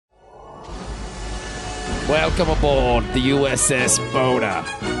Welcome aboard the USS Boda.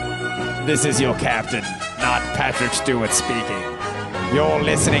 This is your captain, not Patrick Stewart speaking. You're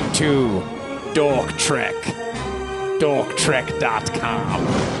listening to Dork Trek. DorkTrek.com.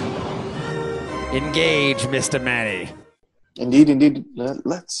 Engage, Mr. Manny. Indeed.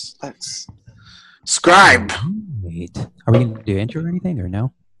 Let's scribe. Wait, are we going to do intro or anything, or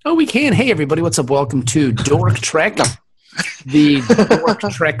no? Oh, we can. Hey, everybody. What's up? Welcome to Dork Trek, the Dork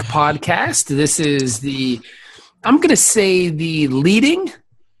Trek podcast. This is I'm going to say the leading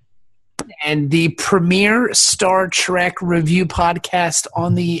and the premier Star Trek review podcast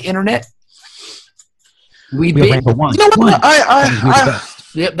on the internet. We rank for one. You know what?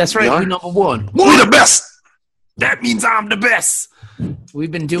 Yep, that's right. We're number one. We're the best. That means I'm the best.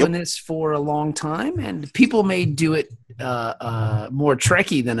 We've been doing this for a long time, and people may do it more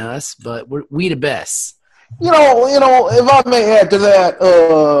Trekky than us, but we the best. You know, if I may add to that,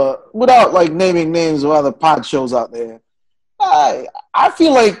 without like naming names of other pod shows out there, I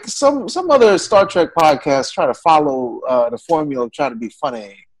feel like some other Star Trek podcasts try to follow the formula of trying to be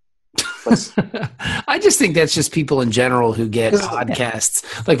funny. I just think that's just people in general who get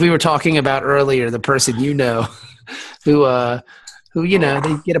podcasts. Like we were talking about earlier, the person who they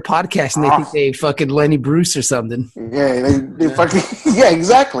get a podcast and they think they fucking Lenny Bruce or something. Yeah, they fucking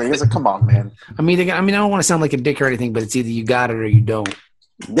exactly. It's like, come on, man. I don't want to sound like a dick or anything, but it's either you got it or you don't.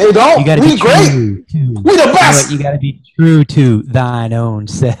 They don't. You gotta we be great. We the best. You got to be true to thine own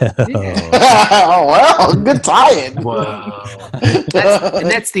self. Oh well, good tie-in. Whoa.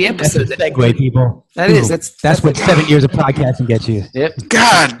 That's the episode. Segue, people. That is. That's what 7 years of podcasting gets you. Yep.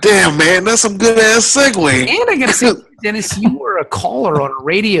 God damn, man, that's some good ass segue. And I gotta say, Dennis, you were a caller on a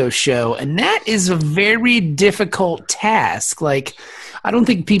radio show, and that is a very difficult task. Like, I don't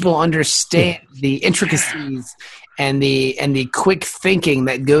think people understand the intricacies and the quick thinking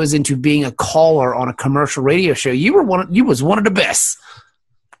that goes into being a caller on a commercial radio show. You was one of the best.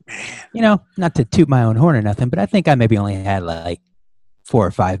 You know, not to toot my own horn or nothing, but I think I maybe only had like 4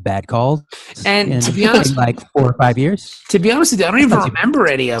 or 5 bad calls. And to be honest, in like 4 or 5 years. To be honest with you, I don't even remember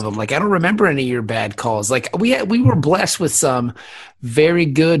any of them. Like, I don't remember any of your bad calls. Like, we were blessed with some very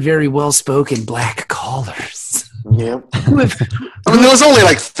good, very well-spoken black callers. Yep. there was only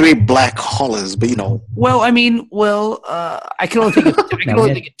like 3 black callers, but you know. Well, I can only think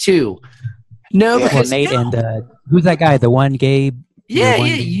of 2. No, because Nate and who's that guy? The one Gabe.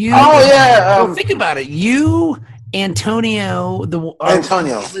 You. Oh yeah. Think about it. You, Antonio,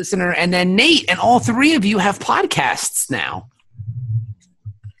 Antonio listener, and then Nate, and all 3 of you have podcasts now.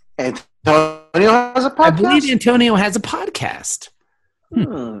 Antonio has a podcast. I believe Antonio has a podcast.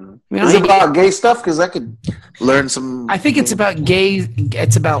 Is it about gay stuff? Because I could learn some. I think it's about gay.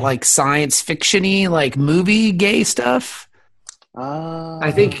 It's about like science fiction-y, like movie gay stuff.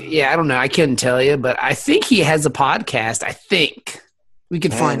 I think. Yeah, I don't know. I couldn't tell you, but I think he has a podcast. I think we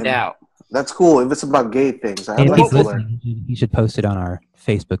could find out. That's cool. If it's about gay things, he should post it on our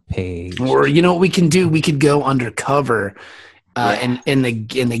Facebook page. Or you know what we can do? We could go undercover in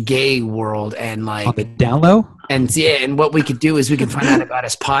the gay world and like on the down low. And what we could do is we can find out about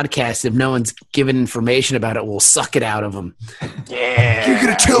his podcast. If no one's given information about it, we'll suck it out of him. Yeah, you're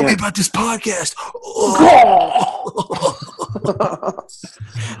gonna tell me about this podcast.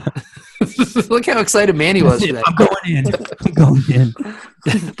 Look how excited Manny was for that. I'm going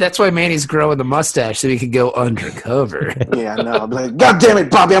in. That's why Manny's growing the mustache so he could go undercover. Yeah, I know. I'm like, God damn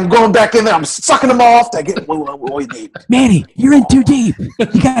it, Bobby! I'm going back in there. I'm sucking them off. What you need? Manny, you're in too deep.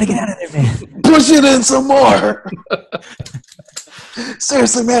 You gotta get out of there, man. Push it in some more.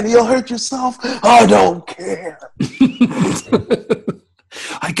 Seriously, man, you'll hurt yourself. I don't care.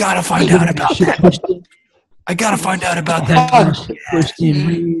 I gotta find out about that. I gotta find out about that. Pushed in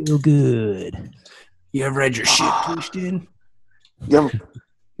real good. You ever had your shit pushed in? You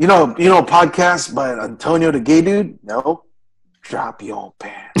know, podcast by Antonio the gay dude? No. Drop your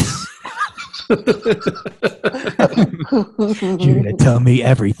pants. You're gonna tell me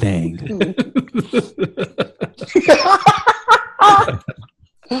everything.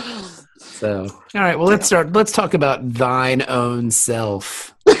 So, all right. Well, let's start. Let's talk about thine own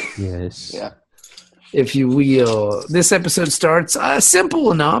self. Yes. Yeah. If you will. This episode starts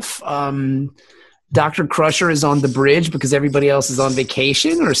simple enough. Dr. Crusher is on the bridge because everybody else is on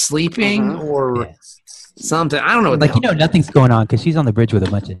vacation or sleeping or something. I don't know. Nothing's going on because she's on the bridge with a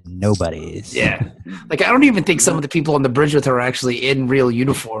bunch of nobodies. Yeah. Like, I don't even think some of the people on the bridge with her are actually in real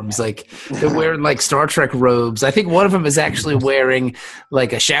uniforms. Like, they're wearing, like, Star Trek robes. I think one of them is actually wearing,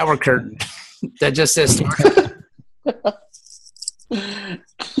 like, a shower curtain that just says Star Trek.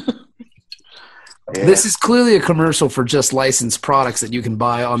 Yeah. This is clearly a commercial for just licensed products that you can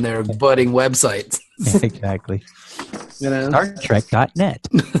buy on their budding websites. Yeah, exactly. You know? StarTrek.net.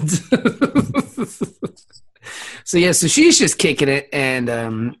 So she's just kicking it,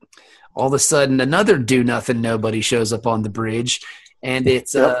 and all of a sudden another do nothing nobody shows up on the bridge, and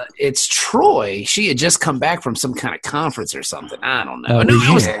it's Troy. She had just come back from some kind of conference or something. I don't know.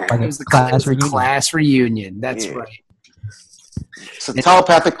 It was the class reunion. That's right. It's a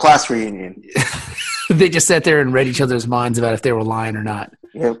telepathic class reunion. They just sat there and read each other's minds about if they were lying or not.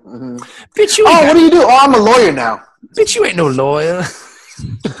 Yep. Mm-hmm. Bitch, what do you do? Oh, I'm a lawyer now. Bitch, you ain't no lawyer.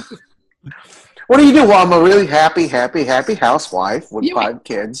 What do you do? Well, I'm a really happy housewife with 5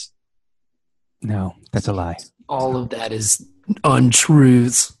 kids. No, that's a lie. All of that is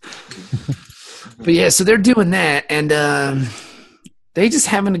untruths. But yeah, so they're doing that, and they just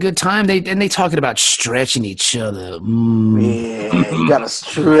having a good time. They talking about stretching each other. Yeah, you gotta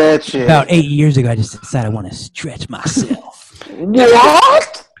stretch it. About 8 years ago, I just decided I want to stretch myself.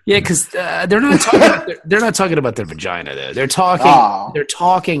 What? Yeah, because they're not talking about their vagina though. They're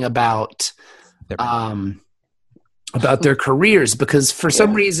talking about their careers, because for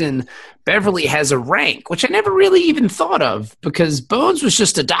some reason Beverly has a rank, which I never really even thought of, because Bones was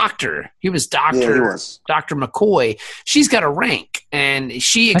just a doctor. He was Dr. McCoy. She's got a rank, and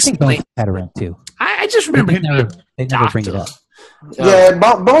she explained. I think Bones had a rank too. I just remember they never bring it up. Yeah,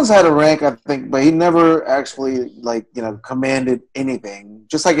 Bones had a rank, I think, but he never actually commanded anything.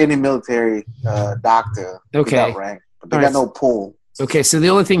 Just like any military doctor, got rank, but they got no pull. Okay, so the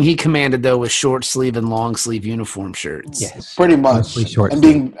only thing he commanded though was short sleeve and long sleeve uniform shirts. Yes, pretty much. And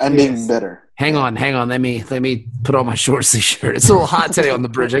being better. Hang on. Let me put on my short sleeve shirt. It's a little hot today on the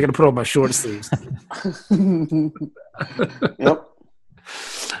bridge. I got to put on my short sleeves. Yep.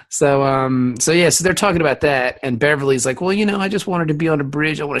 So they're talking about that, and Beverly's like, well, I just wanted to be on the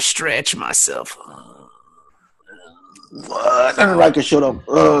bridge. I want to stretch myself. What? And Riker showed up.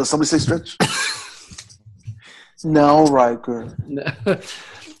 Somebody say stretch. No, Riker.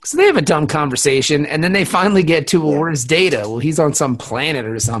 So they have a dumb conversation, and then they finally get to where's Data? Well, he's on some planet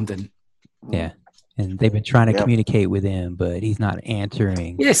or something. Yeah, and they've been trying to communicate with him, but he's not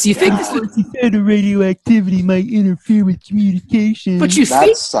answering. Yes, you think he said the radioactivity might interfere with communication. But you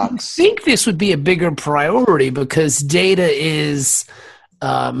think this would be a bigger priority, because Data is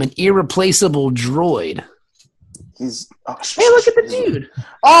an irreplaceable droid. Hey, look at the dude.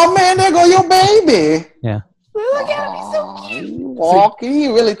 Oh, man, there go your baby. Yeah. Look at him, he's so cute. Walking, he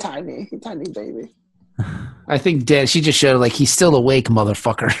really tiny. He tiny baby. I think she just showed he's still awake,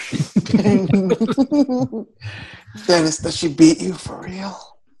 motherfucker. Dennis, does she beat you for real?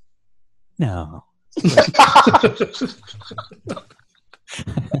 No.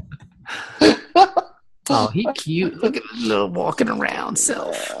 Oh, he cute. Look at the little walking around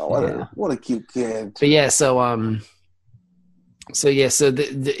self. Yeah, what a cute kid. But yeah, so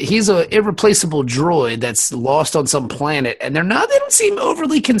he's an irreplaceable droid that's lost on some planet, and they don't seem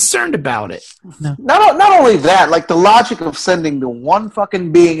overly concerned about it. No. Not only that, the logic of sending the one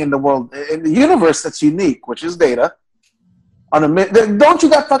fucking being in the world, in the universe that's unique, which is Data, don't you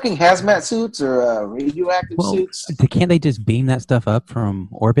got fucking hazmat suits or radioactive suits? Can't they just beam that stuff up from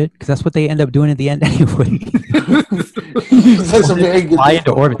orbit? Because that's what they end up doing at the end anyway. That's a very good fly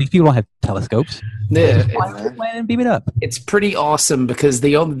into orbit. These people don't have telescopes. Yeah, fly and beam it up. It's pretty awesome, because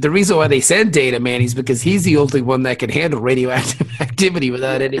the reason why they send Data, man, is because he's the only one that can handle radioactive activity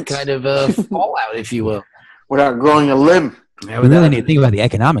without any kind of fallout, if you will, without growing a limb. Yeah, we really need to think about the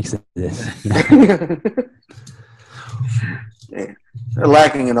economics of this. Yeah. They're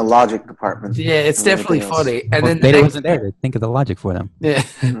lacking in the logic department. Yeah, it's definitely funny. And then Data wasn't there to think of the logic for them. Yeah,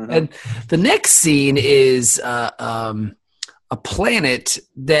 and the next scene is a planet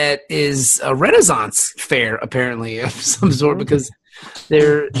that is a Renaissance fair, apparently, of some sort, because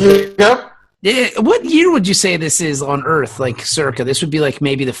they're. Yep. Yeah, what year would you say this is on Earth? Circa, this would be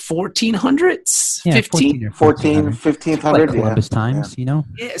maybe the 1400s, 1500, Columbus times, Yeah,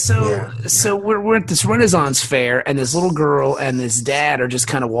 so we're at this Renaissance fair, and this little girl and this dad are just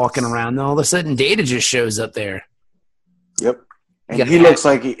kind of walking around, and all of a sudden Data just shows up there. Yep. And he looks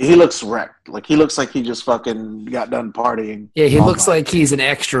wrecked. He looks like he just fucking got done partying. Yeah, he looks like he's an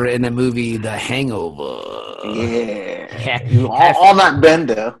extra in the movie The Hangover. Yeah. All that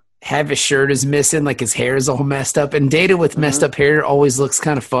Bender. Half his shirt is missing, his hair is all messed up, and Data with messed up hair always looks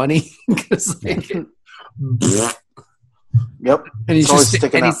kind of funny. Yep. And he's just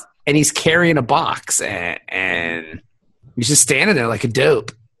sticking out. And he's carrying a box, and he's just standing there like a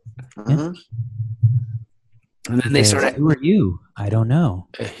dope. Mm-hmm. And then they start. Who are you? I don't know.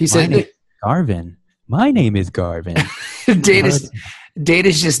 He said, Garvin. My name is Garvin. Data's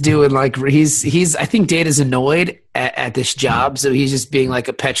just doing he's I think Data's annoyed at this job, so he's just being a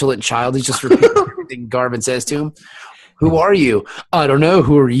petulant child. He's just repeating thing Garvin says to him. Who are you? I don't know.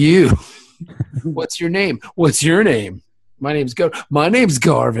 Who are you? What's your name? What's your name? My name's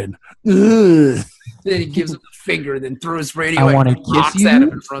Garvin. Ugh. Then he gives him the finger and then throws radio I wanna rocks kiss at you?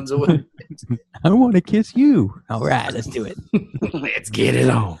 him and runs away. I want to kiss you. All right, let's do it. Let's get it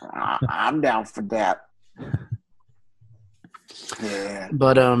on. I'm down for that. Yeah.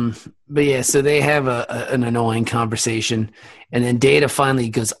 But yeah, so they have an annoying conversation, and then Data finally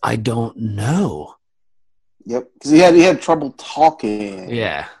goes, "I don't know." Yep. Because he had trouble talking.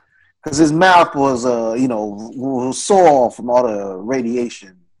 Yeah. Because his mouth was was sore from all the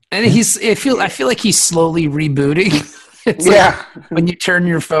radiation. And I feel like he's slowly rebooting. It's Yeah. like when you turn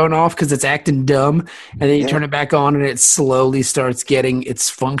your phone off because it's acting dumb, and then you turn it back on, and it slowly starts getting its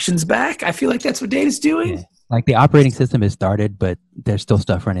functions back. I feel like that's what Data's doing. Yeah. Like the operating system is started, but there's still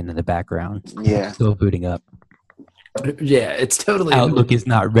stuff running in the background. Yeah. Still booting up. Yeah, it's totally Outlook is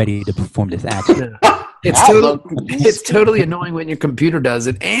not ready to perform this action. It's totally annoying when your computer does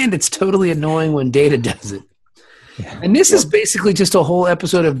it, and it's totally annoying when Data does it. Yeah. And this is basically just a whole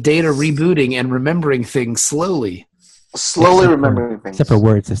episode of Data rebooting and remembering things slowly. Slowly remembering things. Except for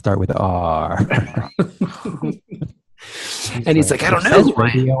words that start with R. And he's like, I don't know who I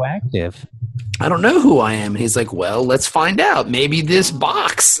am. Radioactive. I don't know who I am. And he's like, well, let's find out. Maybe this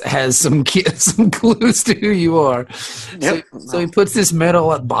box has some clues to who you are. Yep. So he puts this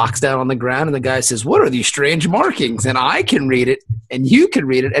metal box down on the ground, and the guy says, what are these strange markings? And I can read it, and you can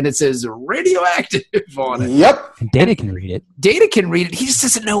read it, and it says radioactive on it. Yep. And Data can read it. Data can read it. He just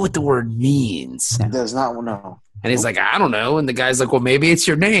doesn't know what the word means. Does not know. And he's like, I don't know. And the guy's like, well, maybe it's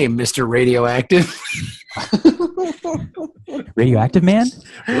your name, Mr. Radioactive. Radioactive Man?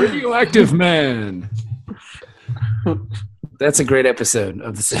 Radioactive Man. That's a great episode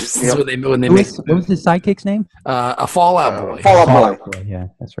of The Simpsons. Yep. when they What make was his sidekick's name? a Fallout Boy. Fall Out Boy. Yeah,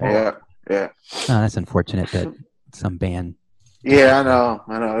 that's right. Yeah. Oh, that's unfortunate that some band. Yeah, I know.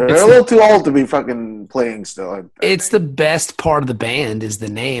 They're a little too old to be fucking playing still. It's the best part of the band is the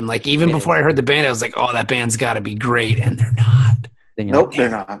name. Like, even before I heard the band, I was like, oh, that band's got to be great. And they're not. Then you're Nope, like, they're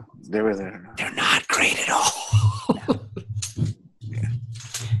not. They're really not. They're not great at all.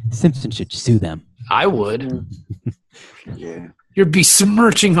 Simpson should sue them. I would. Yeah. You're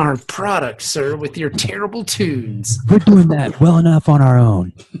besmirching our product, sir, with your terrible tunes. We're doing that well enough on our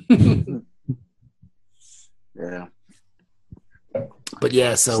own. Yeah. But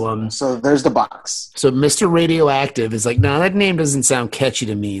yeah, so So there's the box. So Mr. Radioactive is like, no, that name doesn't sound catchy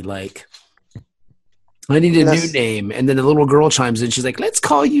to me. Like, I need a new name. And then the little girl chimes in. She's like, let's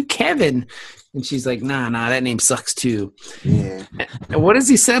call you Kevin. And she's like, nah, that name sucks too. Yeah. And what does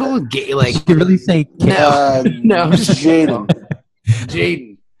he settle? Like, You really say Kevin? no, Jaden.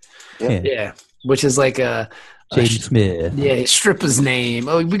 Jaden. Yeah. Which is like Jaden Smith. Yeah, stripper's name.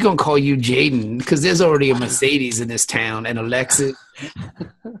 Oh, we're going to call you Jaden because there's already a Mercedes in this town and a Lexus.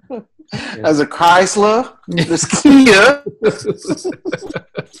 As a Chrysler, there's Kia.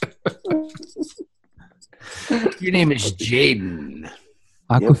 Your name is Jaden.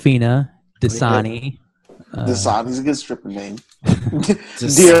 Aquafina, Dasani. Dasani's a good stripper name.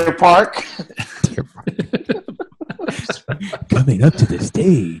 Deer Park. Coming up to the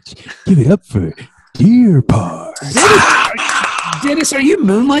stage. Give it up for Deer Park. Dennis, are you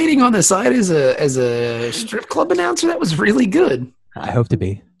moonlighting on the side as a strip club announcer? That was really good. I hope to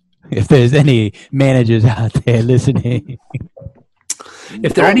be. If there's any managers out there listening.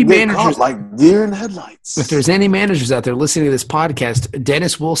 If there are any Don't get managers caught like deer in headlights. If there's any managers out there listening to this podcast,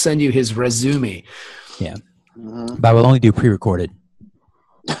 Dennis will send you his resume. Yeah. But I will only do pre-recorded.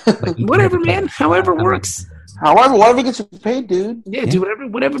 Whatever, man. However works. However, whatever gets you paid, dude. Yeah, do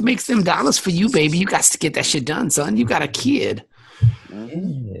whatever makes them dollars for you, baby. You got to get that shit done, son. You got a kid.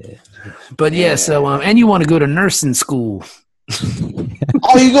 Yeah. But yeah, so and you want to go to nursing school.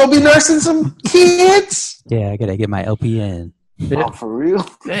 Oh, you gonna be nursing some kids? Yeah, I gotta get my LPN. Oh, for real?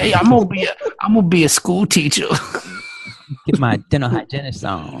 Hey, I'm gonna be a school teacher. Get my dental hygienist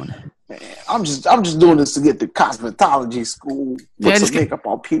on. Man, I'm just doing this to get to cosmetology school. Put some makeup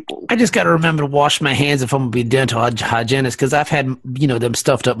on people. I just got to remember to wash my hands if I'm gonna be a dental hygienist because I've had them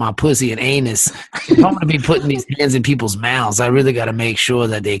stuffed up my pussy and anus. If I'm gonna be putting these hands in people's mouths, I really got to make sure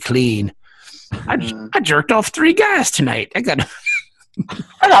that they're clean. I jerked off 3 guys tonight. I got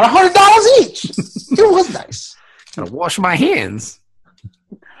 $100 each. It was nice. Gotta wash my hands.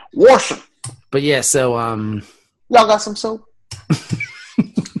 Wash them. But yeah, so y'all got some soap?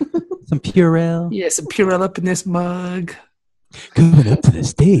 Some Purell. Yeah, some Purell up in this mug. Coming up to the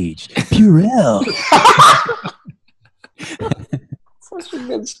stage, Purell.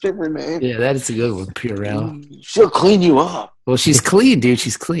 Good stripper name. Yeah, that is a good one, Purell. She'll clean you up. Well, she's clean, dude.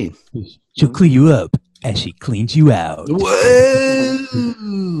 She's clean. She'll clean you up as she cleans you out. Whoa!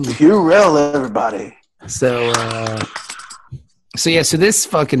 Purell, everybody. So this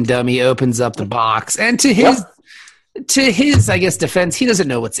fucking dummy opens up the box, and to his, I guess, defense, he doesn't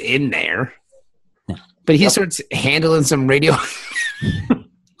know what's in there. But he starts handling some radio.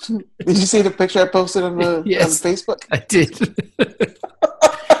 Did you see the picture I posted on Yes. on Facebook? I did.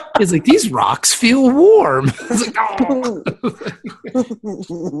 He's like, these rocks feel warm. I was like, oh.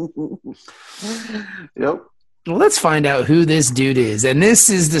 Yep. Well, let's find out who this dude is. And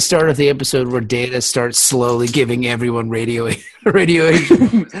this is the start of the episode where Data starts slowly giving everyone radio. It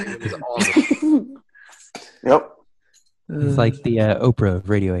was awesome. Yep. It's like the Oprah of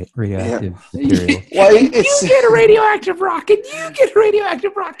radioactive material. Well, You get a radioactive rocket. You get a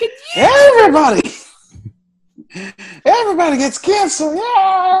radioactive rocket. everybody. Everybody gets cancer.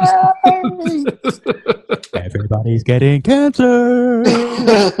 Yay! Everybody's getting cancer.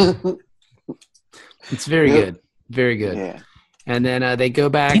 It's very good. Very good. Yeah, And then they go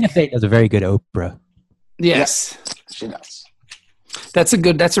back. Tina Fey does a very good Oprah. Yes. she does. That's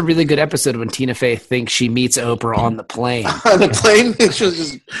a really good episode when Tina Fey thinks she meets Oprah on the plane. On the plane,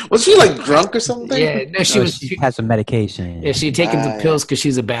 was she like drunk or something? Yeah, no, she has some medication. Yeah, she had taken some pills because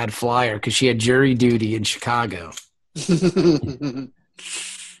she's a bad flyer because she had jury duty in Chicago. Yeah,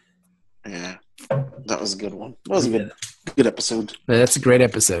 that was a good one. That was a good episode. That's a great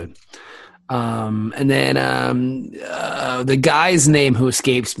episode. And then the guy's name who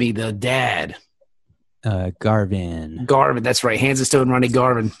escapes me, the dad. Garvin. Garvin, that's right. Hands of Stone, Ronnie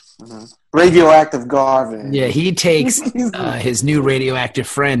Garvin. Mm-hmm. Radioactive Garvin. Yeah, he takes his new radioactive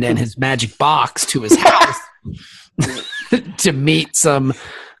friend and his magic box to his house to meet some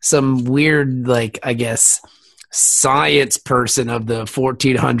weird, like, I guess, science person of the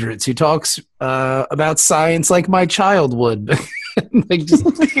 1400s who talks about science like my child would. Like just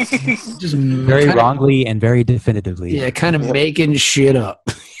very wrongly and very definitively. Yeah, kind of making shit up.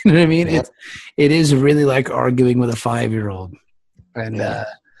 You know what I mean? Yep. It is really like arguing with a 5-year-old. And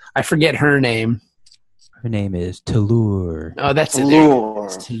I forget her name. Her name is Talur. Oh, that's Talur.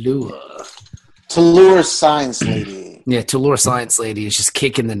 it. It's Talur. Talur Science Lady. Yeah, Talur Science Lady is just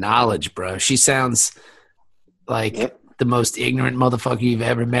kicking the knowledge, bro. She sounds like the most ignorant motherfucker you've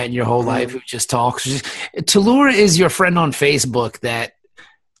ever met in your whole life who just talks. Talur is your friend on Facebook that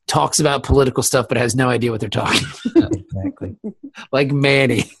talks about political stuff but has no idea what they're talking about. Exactly. Like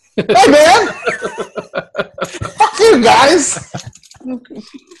Manny. Hey, man! Fuck you guys!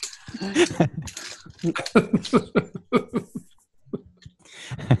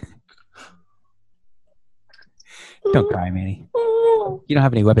 Don't cry, Manny. You don't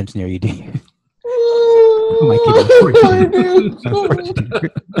have any weapons near you, do you?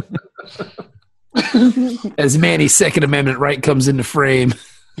 As Manny's Second Amendment right comes into frame.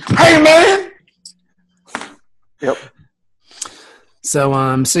 Hey, man! Yep.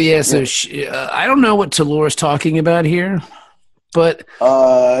 So she, I don't know what Talur's talking about here, but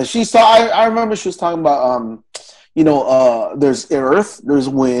I remember she was talking about there's earth, there's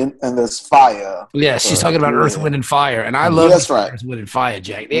wind, and there's fire. Yeah, she's talking about Earth, Wind, and Fire, and I love that's right. Earth, Wind, and Fire,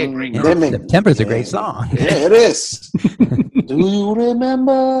 Jack. They're great. September's a great song. Yeah, it is. Do you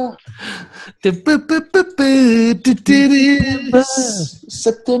remember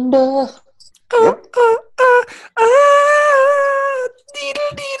September? Yep.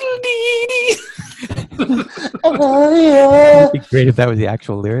 It'd be great if that was the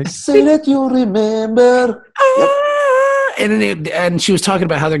actual lyrics. Say that you remember. Yep. And she was talking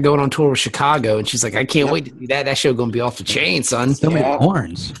about how they're going on tour with Chicago, and she's like, I can't wait to do that. That show going to be off the chain, son. So many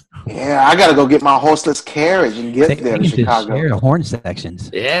horns. Yeah, I got to go get my horseless carriage and get there to Chicago. Share horn sections.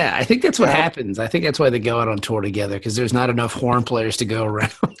 Yeah, I think that's what happens. I think that's why they go out on tour together, because there's not enough horn players to go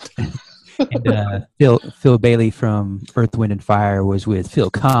around. And Phil Bailey from Earth, Wind, and Fire was with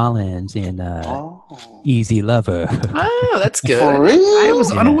Phil Collins in Easy Lover. Oh, that's good. For real? I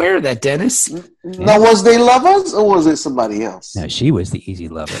was unaware of that, Dennis. Now, was they lovers or was it somebody else? No, she was the Easy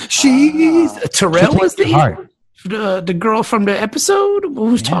Lover. Terrell was heart. the girl from the episode who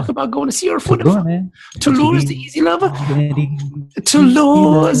was talking about going to see her for the Toulouse, the Easy Lover.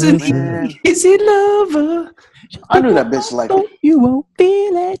 Toulouse, an Easy Lover. I knew that bitch like it. You won't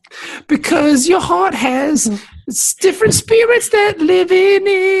feel it. Because your heart has different spirits that live in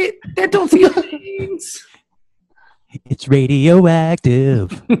it that don't feel things. It's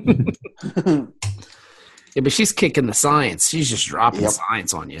radioactive. Yeah, but she's kicking the science. She's just dropping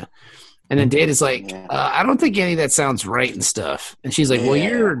science on you. And then Data's like, Yeah. I don't think any of that sounds right and stuff. And she's like, well,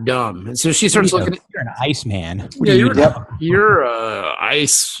 you're dumb. And so she starts looking at You're an ice man. Yeah, Yep. you're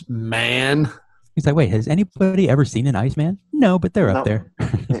ice man. He's like, wait, has anybody ever seen an ice man? No, but they're No. up there.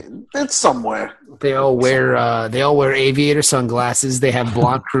 It's somewhere. They all wear aviator sunglasses. They have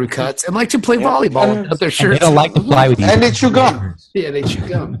blonde crew cuts and like to play volleyball without their And shirts. they don't like to fly with you. And they chew gum. Yeah, they chew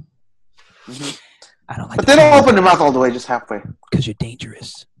gum. I don't like But they don't open their mouth all the way, just halfway. because you're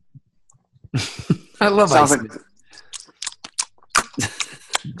dangerous. I love Sounds ice. like.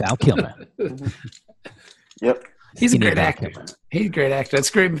 Val Kilmer. Yep. He's a You need great Val actor. Kilmer. He's a great actor. That's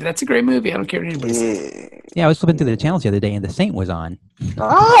great. That's a great movie. I don't care what anybody says. Yeah. Yeah, I was flipping through the channels the other day, and The Saint was on.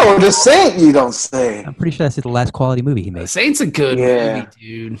 Oh, The Saint, you don't say. I'm pretty sure that's the last quality movie he The made. Saint's a good Yeah. movie,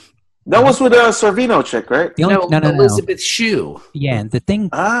 dude. That was with Servino chick, right? The only, no. Elizabeth Shue. Yeah, and the thing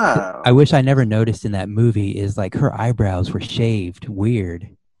Ah. I wish I never noticed in that movie is like her eyebrows were shaved weird.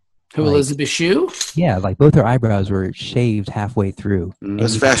 Who, Like- Elizabeth Shue? Yeah, like both her eyebrows were shaved halfway through.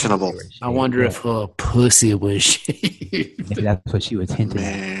 It's fashionable. I wonder if her pussy was shaved. Maybe that's what she was hinting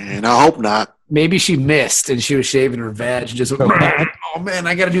at. Man, I hope not. Maybe she missed and she was shaving her vag and just went, oh man,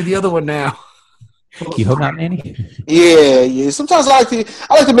 I got to do the other one now. You hope not, Manny? Yeah. Sometimes I like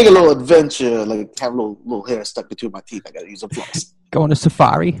to make a little adventure, like have a little hair stuck between my teeth. I gotta use a floss. Going to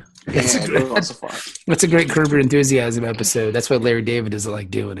safari? That's, Yeah, a go on great, safari. that's a great Curb Your Enthusiasm episode. That's why Larry David doesn't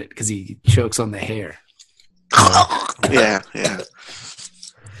like doing it because he chokes on the hair. Yeah.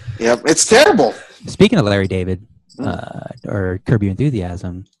 Yep, it's terrible. Speaking of Larry David, or Curb Your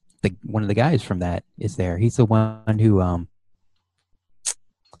Enthusiasm, one of the guys from that is there. He's the one who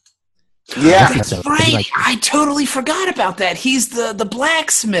Yeah. That's So, right. like- I totally forgot about that. He's the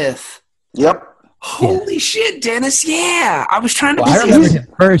blacksmith. Yep. Holy shit, Dennis. Yeah. I was trying to Well, I be remember him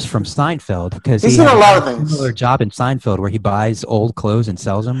first from Seinfeld because He's he done had a lot of things. similar job in Seinfeld where he buys old clothes and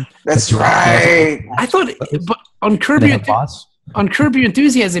sells them. That's right. I thought but on Curb They Your have boss. on Curb Your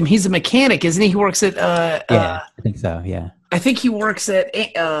Enthusiasm, he's a mechanic, isn't he? He works at Yeah, I think so. Yeah. I think he works at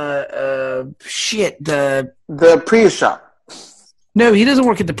shit. The Prius shop. No, he doesn't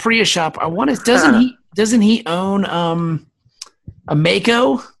work at the Prius shop. I want to. Doesn't he own a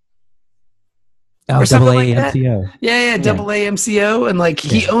Mako? Oh, Or something double like that. AMCO. Yeah, double AMCO, and like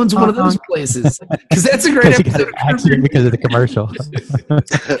he Yeah. owns one of those places because that's a great Because he got episode. an accident because of the commercial.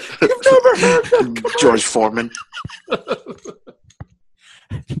 You've never heard of George Foreman.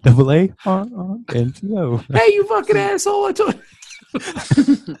 Double AMCO. Hey, you fucking asshole! I told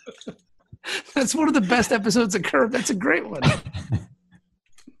you. That's one of the best episodes of Curb. That's a great one.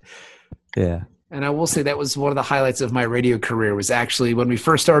 Yeah. And I will say that was one of the highlights of my radio career was actually when we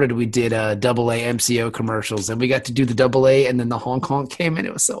first started, we did double A MCO commercials and we got to do the double A and then the honk honk came in.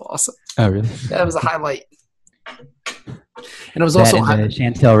 It was so awesome. Oh, really? That was a highlight. And it was That also and the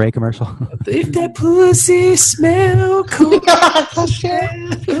Chantel Ray commercial. if that pussy smell cool.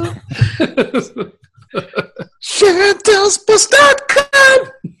 Chantel's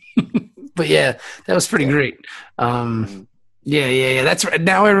Bus.com. But yeah, that was pretty great. Yeah. That's right.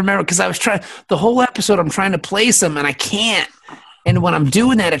 Now I remember because I was trying the whole episode. I'm trying to place them and I can't. And when I'm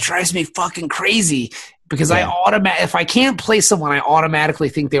doing that, it drives me fucking crazy because if I can't place someone, I automatically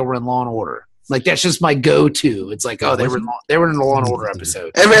think they were in Law and Order. Like that's just my go-to. It's like, oh, they were in the Law and Order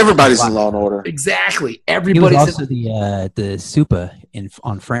episode. Everybody's in Law and Order. Exactly. He was Everybody's also the Supa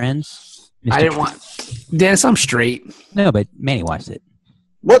on Friends. Mr. I didn't want Dennis. I'm straight. No, but Manny watched it.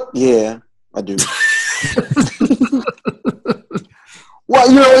 What? Yeah, I do. Well,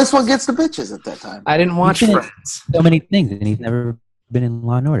 it's what gets the bitches at that time. I didn't watch He's been in Friends. so many things, and he's never been in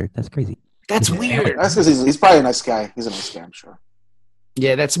Law and Order. That's crazy. That's weird. That's because he's probably a nice guy. He's a nice guy, I'm sure.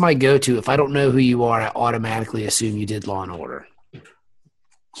 Yeah, that's my go-to. If I don't know who you are, I automatically assume you did Law and Order.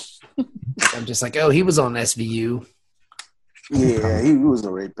 I'm just like, oh, he was on SVU. Yeah, he was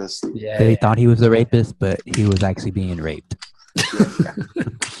a rapist. Yeah. They thought he was a rapist, but he was actually being raped.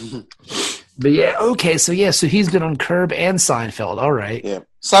 But yeah, okay, so he's been on Curb and Seinfeld. All right. Yeah.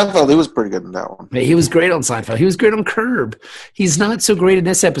 Seinfeld, he was pretty good in that one. Yeah, he was great on Seinfeld. He was great on Curb. He's not so great in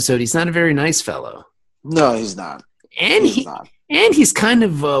this episode. He's not a very nice fellow. No, he's not. And he's kind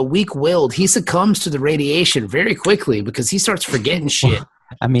of weak-willed. He succumbs to the radiation very quickly because he starts forgetting shit.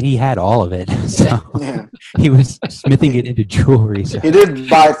 I mean, he had all of it, so Yeah. he was smithing it into jewelry. So He did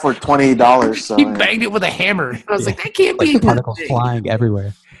buy it for $20, so He banged it with a hammer. I was like, that can't be a like good particles thing. flying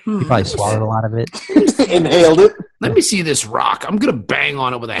everywhere. He probably swallowed a lot of it. inhaled it. Let me see this rock. I'm going to bang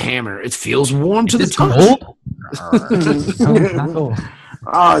on it with a hammer. It feels warm to the Is this touch. gold? No, not gold.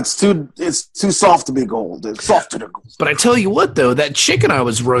 Oh, it's too soft to be gold. It's softer to gold. But I tell you what, though, that chicken I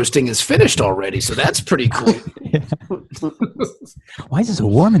was roasting is finished already, so that's pretty cool. Why is it so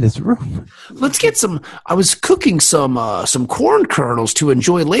warm in this room? Let's get some. I was cooking some corn kernels to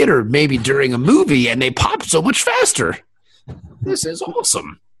enjoy later, maybe during a movie, and they pop so much faster. This is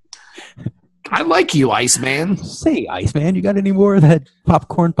awesome. I like you, Iceman. Say, Iceman, you got any more of that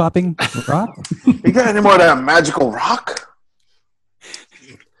popcorn popping rock? You got any more of that magical rock?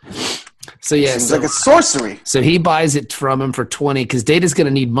 So yeah, Seems like it's sorcery. So he buys it from him for 20 because Data's going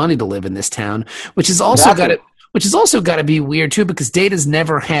to need money to live in this town, which is also got to be weird too because Data's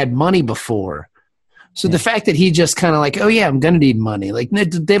never had money before. So the fact that he just kind of like, oh yeah, I'm going to need money. Like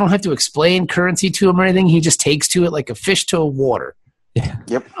they don't have to explain currency to him or anything. He just takes to it like a fish to a water. Yeah.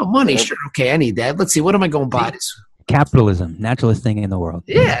 Yep. Oh, money, sure. Okay, I need that. Let's see. What am I going to buy? Capitalism, naturalist thing in the world.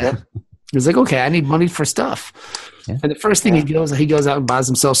 Yeah. Yep. He's like, okay, I need money for stuff. Yeah. And the first thing he goes out and buys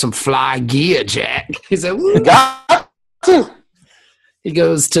himself some fly gear, Jack. He's like, woo. Got to. He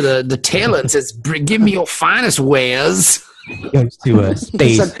goes to the tailor and says, give me your finest wares. He goes to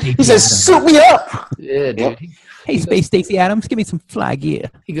space. He says, suit me up. Yeah, dude. Yep. Hey, Space Stacey Adams, give me some fly gear.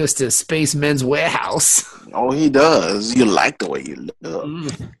 He goes to Space Men's Warehouse. Oh, he does. You like the way you look.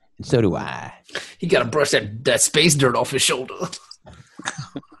 And so do I. He got to brush that space dirt off his shoulder.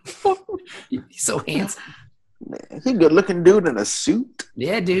 He's so handsome. Man, he good looking dude in a suit.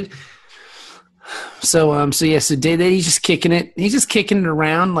 Yeah, dude. So Data, he's just kicking it. He's just kicking it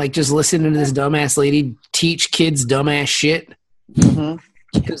around, like just listening to this dumbass lady teach kids dumbass shit. Mm-hmm.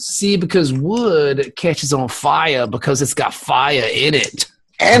 Because wood catches on fire because it's got fire in it.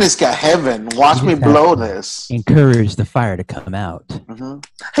 And it's got heaven. Watch me blow this. Encourage the fire to come out. Mm-hmm.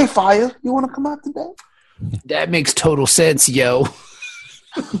 Hey, fire, you want to come out today? That makes total sense, yo.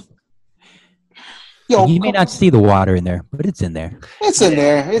 Yo, you may not see the water in there, but it's in there. It's in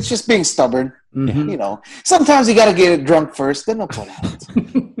there. It's just being stubborn. Mm-hmm. You know, sometimes you got to get it drunk first, then they'll put out.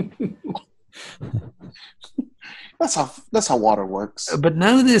 That's how water works. But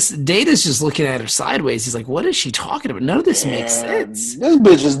none of this, Data's just looking at her sideways. He's like, what is she talking about? None of this makes sense. This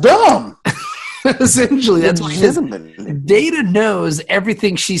bitch is dumb. Essentially, that's what he says. Legitimately. Data knows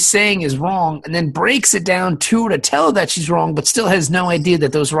everything she's saying is wrong and then breaks it down to her to tell her that she's wrong, but still has no idea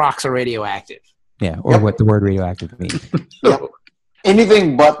that those rocks are radioactive. Yeah, or what the word radioactive means. Yep.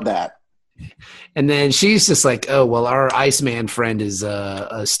 Anything but that. And then she's just like, oh, well, our Iceman friend is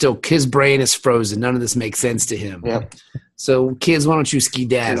still, his brain is frozen. None of this makes sense to him. Yep. So, kids, why don't you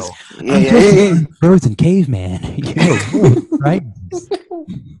skedaddle? Yeah. Frozen caveman. Right?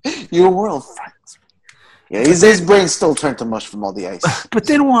 Your world friends. Yeah, his brain's still turned to mush from all the ice. But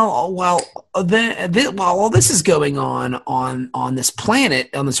then while all this is going on this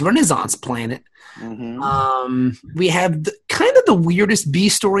planet, on this Renaissance planet, we have kind of the weirdest B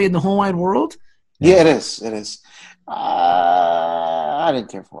story in the whole wide world. Yeah, it is. It is. I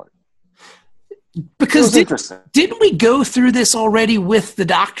didn't care for it. Because interesting. Didn't we go through this already with the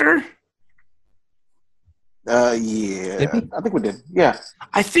Doctor? Yeah, I think we did. Yeah,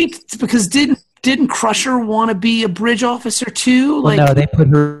 I think it's because didn't Crusher want to be a bridge officer too? Well, no, they put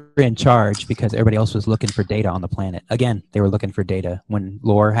her in charge because everybody else was looking for Data on the planet. Again, they were looking for Data when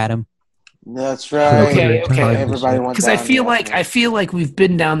Lore had him. That's right. Okay. Everybody went because I feel like we've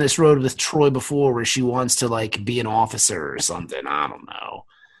been down this road with Troy before, where she wants to like be an officer or something. I don't know.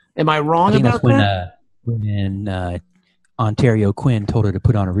 Am I wrong about that? When Ontario Quinn told her to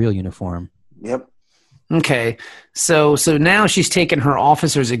put on a real uniform. Yep. Okay, so now she's taken her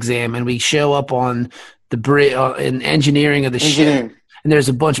officer's exam, and we show up on the bridge in engineering of the ship, and there's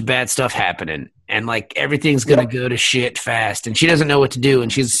a bunch of bad stuff happening, and like everything's gonna go to shit fast, and she doesn't know what to do,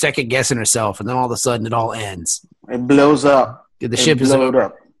 and she's second guessing herself, and then all of a sudden it all ends. It blows up. The ship is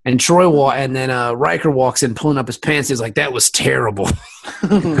over. And Riker walks in, pulling up his pants. He's like, "That was terrible."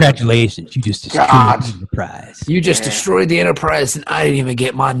 Congratulations, you just destroyed the Enterprise. You just destroyed the Enterprise, and I didn't even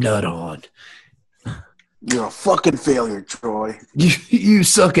get my nut on. You're a fucking failure, Troy. You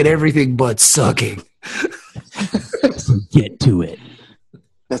suck at everything but sucking. So get to it.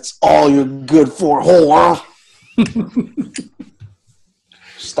 That's all you're good for, whore.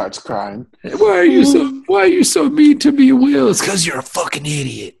 Starts crying. Why are you so mean to me, Will? It's because you're a fucking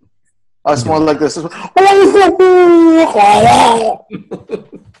idiot. It's more like this. At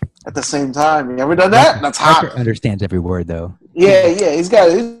the same time. You ever done that? That's hot. Riker understands every word, though. Yeah. He's got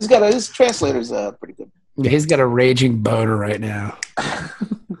his translator's pretty good. Yeah, he's got a raging boner right now.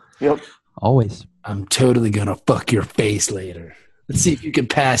 Yep. Always. I'm totally gonna fuck your face later. Let's see if you can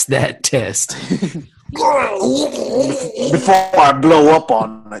pass that test. Before I blow up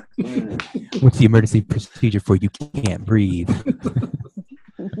on it. What's the emergency procedure for you can't breathe?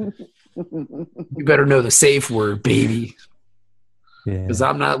 You better know the safe word, baby, Yeah. because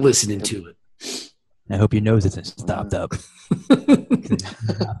I'm not listening to it. I hope your nose isn't stopped up.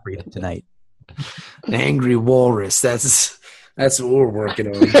 Not breathing tonight. Angry walrus. That's what we're working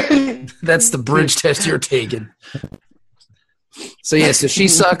on. That's the bridge test you're taking. So yeah, so she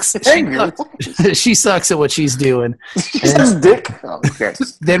sucks. She sucks at what she's doing. She's dick. Oh, okay.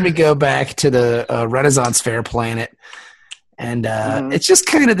 Then we go back to the Renaissance Fair planet, and it's just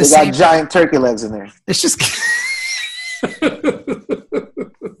kind of the They same. got giant turkey legs in there. It's just.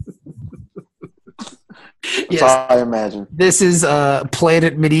 That's all I imagine. This is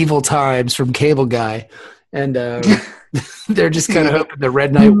Planet Medieval Times from Cable Guy, and they're just kind of hoping the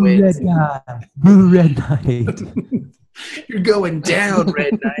Red Knight wins. Red Knight. You're going down,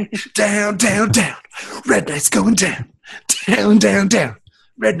 Red Knight. Down, down, down. Red Knight's going down. Down, down, down.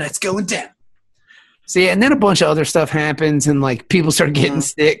 Red Knight's going down. So yeah, and then a bunch of other stuff happens, and like people start getting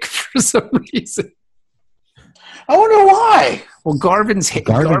sick for some reason. I wonder why. Well, Garvin's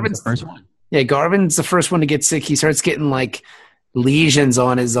the first one. Yeah, Garvin's the first one to get sick. He starts getting like lesions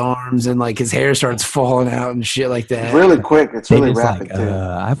on his arms, and like his hair starts falling out and shit like that. Really quick. It's really rapid like, too.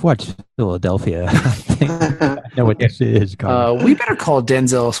 I've watched Philadelphia. I think I know what this is. We better call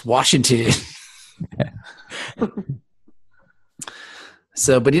Denzel Washington.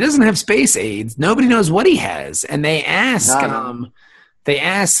 So, but he doesn't have space AIDS. Nobody knows what he has, and they ask the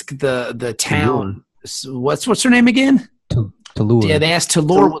town. What's her name again? Tallulah. Yeah, they asked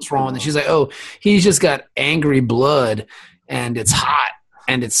Tallulah what's wrong, and she's like, "Oh, he's just got angry blood, and it's hot,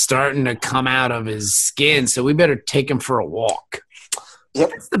 and it's starting to come out of his skin. So we better take him for a walk."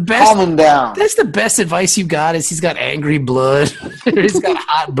 Yep. That's the best. Calm him down. That's the best advice you got. Is he's got angry blood, he's got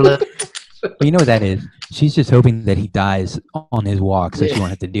hot blood. Well, you know what that is? She's just hoping that he dies on his walk, so she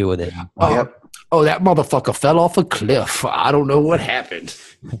won't have to deal with it. Oh, that motherfucker fell off a cliff. I don't know what happened.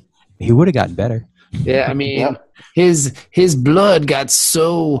 He would have gotten better. Yeah, I mean, his blood got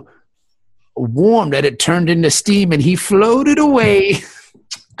so warm that it turned into steam, and he floated away.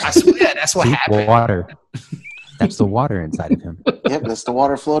 I swear, that's what happened. Water. That's the water inside of him. Yep, that's the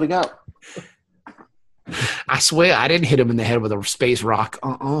water floating out. I swear, I didn't hit him in the head with a space rock.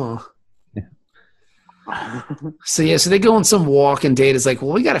 So yeah, so they go on some walk, and Data's like,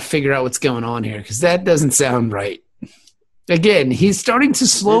 well, we got to figure out what's going on here, because that doesn't sound right. Again, he's starting to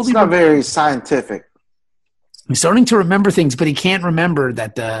slowly... It's not very scientific. He's starting to remember things, but he can't remember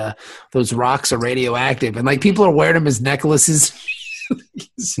that those rocks are radioactive. And, like, people are wearing them as necklaces.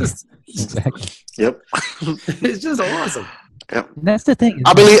 Exactly. Yep. It's just awesome. Yep. And that's the thing.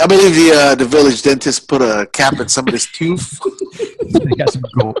 I believe the village dentist put a cap in somebody's tooth. They got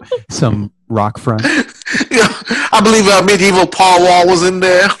some rock front. Yeah, I believe medieval Paul Wall was in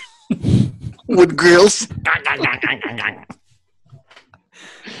there with grills.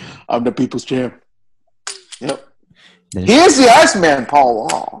 I'm the people's champ. Yep. He is the Iceman, Paul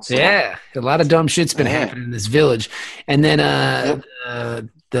Wall. So. Yeah, a lot of dumb shit's been happening in this village. And then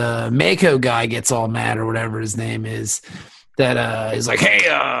the Mako guy gets all mad, or whatever his name is, that is like, hey,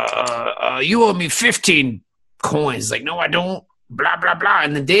 you owe me 15 coins. He's like, no, I don't. Blah, blah, blah.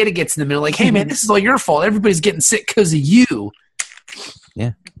 And then Data gets in the middle like, hey, man, this is all your fault. Everybody's getting sick because of you.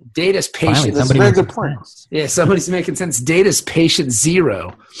 Yeah. Data's patient. That's a very good point. Yeah, somebody's making sense. Data's patient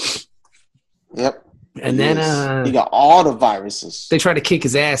 0. Yep. And then he got all the viruses. They try to kick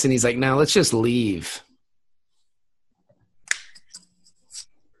his ass, and he's like, no, let's just leave.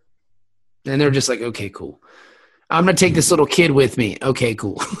 And they're just like, okay, cool. I'm going to take this little kid with me. Okay,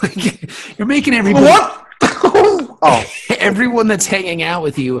 cool. You're making everybody... What? Oh. Everyone that's hanging out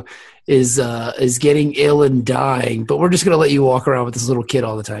with you is getting ill and dying, but we're just going to let you walk around with this little kid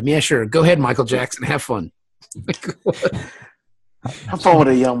all the time. Yeah, sure. Go ahead, Michael Jackson. Have fun. Have fun with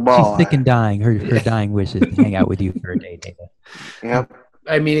a young boy. She's sick and dying. Her dying wish is to hang out with you for a day, Data. Yep.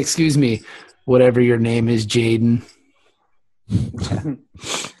 I mean, excuse me, whatever your name is, Jaden.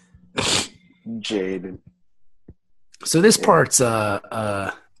 Jaden. So this part's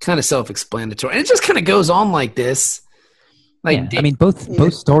kind of self-explanatory, and it just kind of goes on like this. Like, I mean,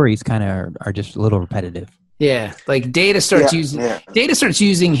 both stories kind of are just a little repetitive. Yeah, like Data starts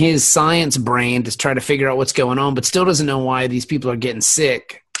using his science brain to try to figure out what's going on, but still doesn't know why these people are getting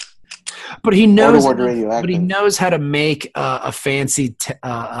sick. But he knows, how to make a fancy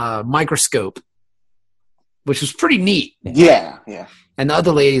microscope, which was pretty neat. Yeah, yeah. And the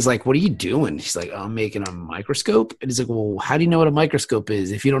other lady's like, what are you doing? She's like, I'm making a microscope. And he's like, well, how do you know what a microscope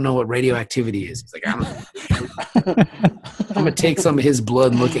is if you don't know what radioactivity is? He's like, I don't know. I'm going to take some of his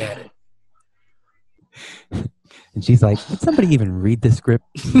blood and look at it. And she's like, did somebody even read the script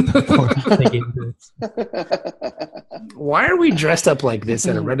before they gave this? Why are we dressed up like this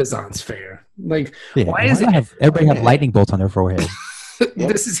at a Renaissance fair? Like, Yeah, why is it? Everybody have lightning bolts on their forehead.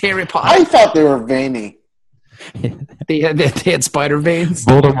 This is Harry Potter. I thought they were veiny. They had spider veins.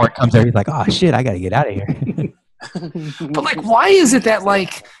 Voldemort comes there. He's like, "Oh shit, I got to get out of here." But like, why is it that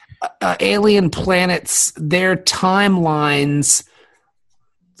like alien planets, their timelines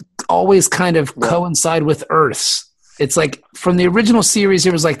always kind of coincide with Earth's? It's like from the original series,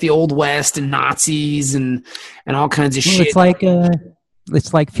 there was like the Old West and Nazis and all kinds of shit.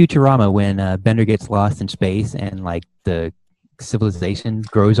 It's like Futurama when Bender gets lost in space and like the civilization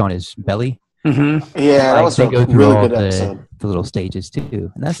grows on his belly. Mm-hmm. Yeah, that was they a go through really all good episode. the little stages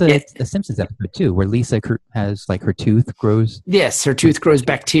too, and that's a Simpsons episode too, where Lisa has like her tooth grows. Yes, her tooth grows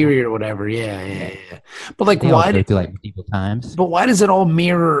bacteria or whatever. Yeah. But like, They why all go through like medieval times? But why does it all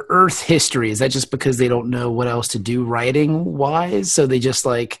mirror Earth history? Is that just because they don't know what else to do writing wise? So they just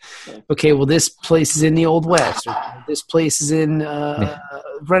like, okay, well, this place is in the Old West, or this place is in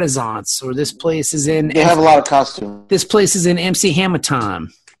Renaissance, or this place is in. They have a lot of costumes. This place is in MC Hammer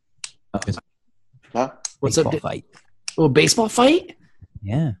time. Huh? What's Baseball up? fight? Oh, baseball fight?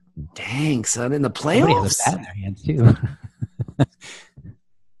 Yeah, Dang, son, in the everybody has playoffs. a bat in their hands too.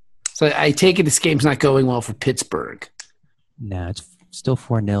 So I take it this game's not going well for Pittsburgh. No, it's still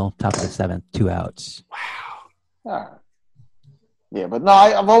 4-0, top of the seventh, 2 outs. Wow. All right. Yeah, but no,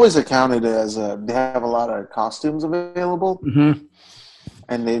 I've always accounted as they have a lot of costumes available, Mm-hmm.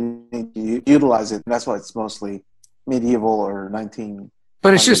 and they need to utilize it. And that's why it's mostly medieval or 19.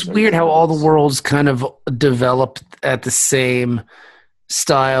 But it's just weird how all the worlds kind of develop at the same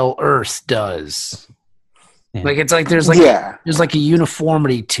style Earth does. Yeah. Like it's like there's like a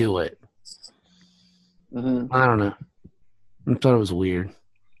uniformity to it. Mm-hmm. I don't know. I thought it was weird.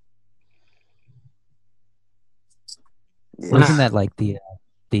 Yeah. Wasn't that like the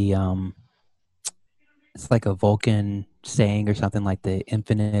it's like a Vulcan saying or something, like the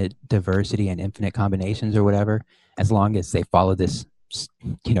infinite diversity and infinite combinations or whatever, as long as they follow this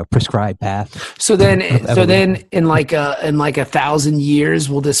prescribed path. So then in like 1,000 years,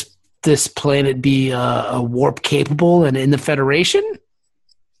 will this planet be warp capable and in the Federation?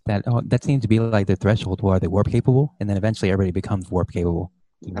 That seems to be like the threshold where they warp capable, and then eventually everybody becomes warp capable.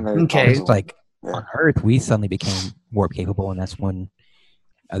 Okay. It's like on Earth, we suddenly became warp capable, and that's when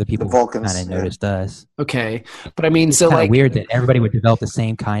other people kind of noticed us. Okay, but I mean, so like weird that everybody would develop the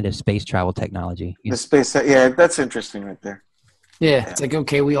same kind of space travel technology. The space, yeah, that's interesting right there. Yeah, it's like,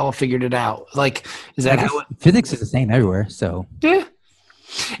 okay, we all figured it out. Like, is that how it... Physics is the same everywhere, so... Yeah.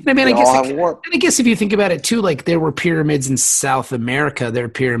 And I mean, I guess if you think about it, too, like, there were pyramids in South America. There are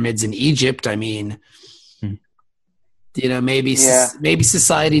pyramids in Egypt. I mean, maybe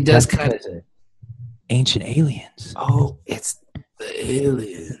society does kind of... Ancient aliens. Oh, it's the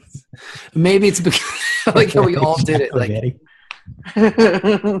aliens. Maybe it's because... I like how we all did it. Like,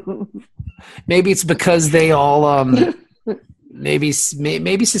 maybe it's because they all... Maybe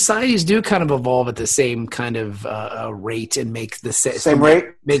societies do kind of evolve at the same kind of rate and make the same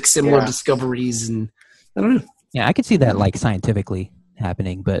rate, make similar discoveries, and I don't know. Yeah, I could see that like scientifically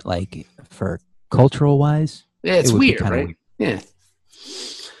happening, but like for cultural wise, it's weird, right? Weird. Yeah.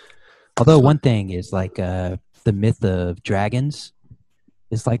 Although one thing is like the myth of dragons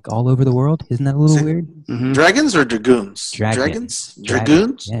is like all over the world. Isn't that a little weird? Mm-hmm. Dragons or dragoons? Dragons?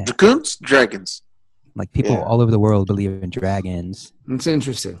 Dragoons? Yeah. Dragoons? Dragons. Like people all over the world believe in dragons. It's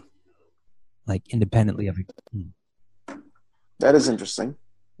interesting. Like independently of. That is interesting.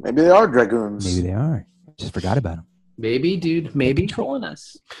 Maybe they are dragoons. Maybe they are. Just forgot about them. Maybe, dude. Maybe trolling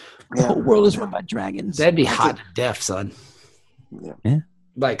us. The whole world is run by dragons. That'd be hot to death, son. Yeah.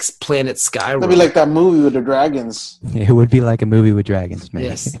 Like Planet Skyrim. That'd be like that movie with the dragons. It would be like a movie with dragons, man.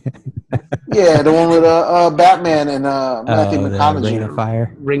 Yes. Yeah, the one with Batman and Matthew McConaughey. Ring of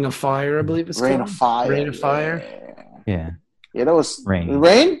Fire. Ring of Fire, I believe it's called. Rain of Fire. Rain of Fire. Yeah. Yeah, that was Rain.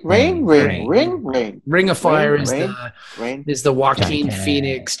 Ring of Fire is the Joaquin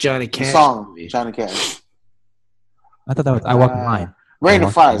Phoenix, Johnny Cash song. movie. Johnny Cash. I thought that was I Walk the Line. Rain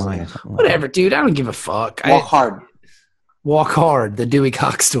of Fire. Whatever, dude. I don't give a fuck. Walk Hard, the Dewey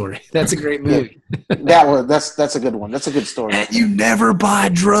Cox story. That's a great movie. That's a good one. That's a good story. And you never buy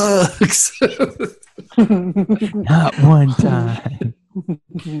drugs. Not one time.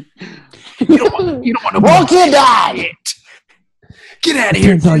 You don't want to walk your diet. Get out of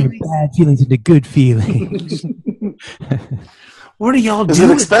here. Turns all your bad feelings into good feelings. What are y'all doing? Is it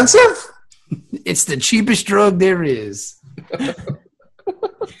expensive? It's the cheapest drug there is.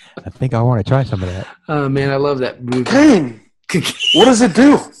 I think I want to try some of that. Oh, man, I love that movie. Cocaine. What does it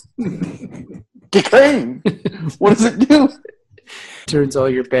do? Cocaine. What does it do? Turns all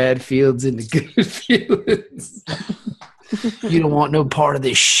your bad feelings into good feelings. You don't want no part of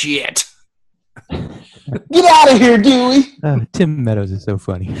this shit. Get out of here, Dewey. Tim Meadows is so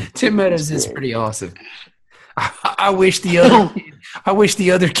funny. Tim Meadows is pretty awesome. I wish the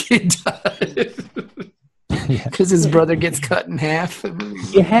other kid died. Because his brother gets cut in half.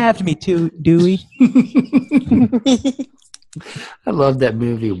 You have me too, Dewey. I love that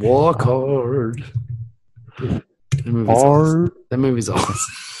movie. Walk hard. That movie's awesome.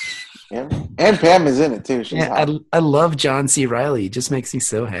 Yeah. And Pam is in it too. She's hot. I love John C. Reilly. He just makes me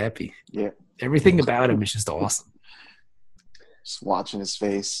so happy. Yeah. Everything about him is just awesome. Just watching his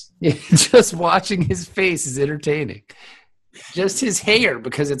face. Yeah, just watching his face is entertaining. Just his hair,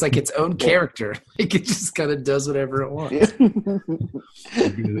 because it's like its own character. Like it just kind of does whatever it wants.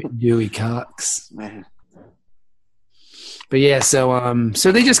 Yeah. Dewey Cox. Man. But yeah, so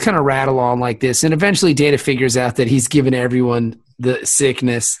they just kind of rattle on like this, and eventually Data figures out that he's given everyone the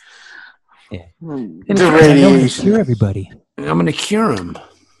sickness. Yeah. The I'm going to radiation. cure everybody. And I'm going to cure him.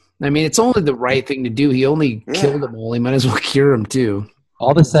 I mean, it's only the right thing to do. He only killed them all. He might as well cure him too. All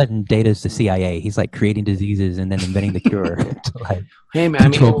of a sudden, Data's the CIA. He's like creating diseases and then inventing the cure to like Hey man,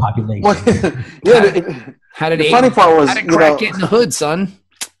 control population. How did the funny part was, how did crack get in the hood, son?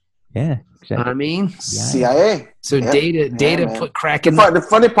 Yeah, exactly. I mean, CIA. so Yeah. Data man. put crack The, in. the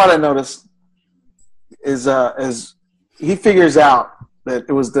funny part I noticed is he figures out that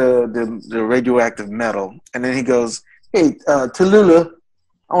it was the radioactive metal, and then he goes, "Hey, Tallulah,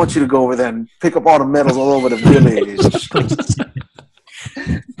 I want you to go over there and pick up all the metals all over the village."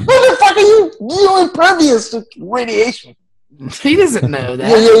 What the fuck are you? You impervious to radiation. He doesn't know that.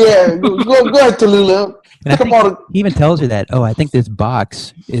 Yeah. Go ahead, Tallulah. And I Pick up think all the. he even tells her that, I think this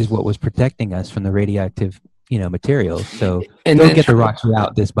box is what was protecting us from the radioactive, materials. So And don't then get the rocks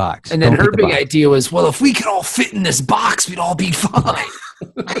without this box. And then Don't her get the big box. idea was, well, if we could all fit in this box, we'd all be fine.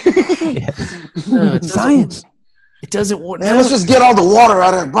 Yeah. No, it Science. It doesn't work. Man, let's just get all the water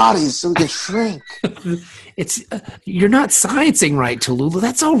out of our bodies so we can shrink. It's you're not sciencing right, Tallulah.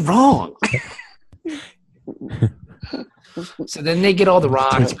 That's all wrong. So then they get all the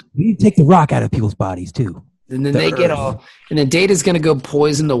rocks, We need to take the rock out of people's bodies too. and then The they get earth. all, and then Data's gonna go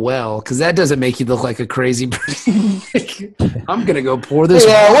poison the well because that doesn't make you look like a crazy person. I'm gonna go pour this.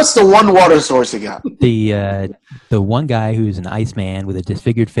 Yeah, what's the one water source you got? The one guy who's an Iceman with a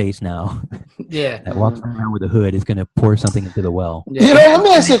disfigured face now Yeah. that walks around with a hood is going to pour something into the well. You know, let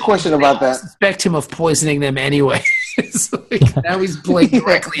me ask you a question about that. Suspect him of poisoning them anyway. It's like, now he's playing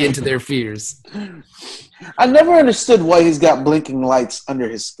directly into their fears. I never understood why he's got blinking lights under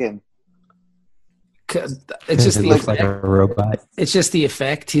his skin. 'Cause It's just It the looks like effect. a robot. It's just the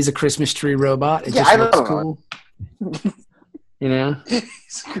effect. He's a Christmas tree robot. It Yeah, just I looks know. cool. You know? He's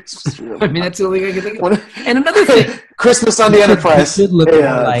a Christmas tree. I mean, that's the only thing I can think of. What- And another thing, Christmas on the Enterprise. It should look Hey,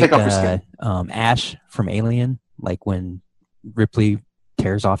 more like take off your skin. Ash from Alien, like when Ripley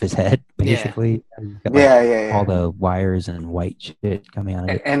tears off his head, basically. He's got, like, Yeah. all the wires and white shit coming out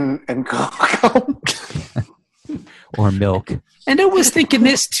of it, And Coco. or milk. and I was thinking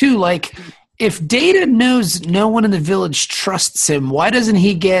this too, like, if Data knows no one in the village trusts him, why doesn't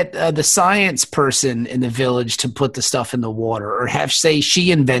he get the science person in the village to put the stuff in the water, or have say she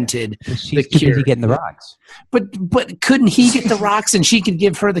invented She's the too cure? busy getting the rocks. But couldn't he get the rocks and she could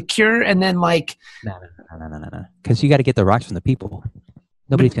give her the cure, and then like, No. Because you got to get the rocks from the people.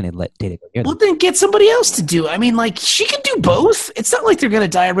 Nobody's going to let Data go near well, them. then get somebody else to do. I mean, like, she can do both. It's not like they're gonna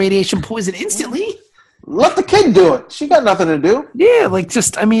die of radiation poison instantly. Let the kid do it. She got nothing to do. Yeah, like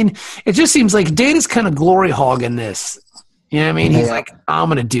just I mean, it just seems like Data's kind of glory hogging this. You know what I mean? He's Yeah. like, I'm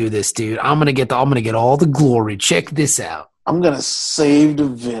gonna do this, dude. I'm gonna get all the glory. Check this out. I'm going to save the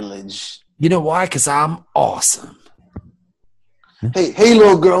village. You know why? Because I'm awesome. Hey,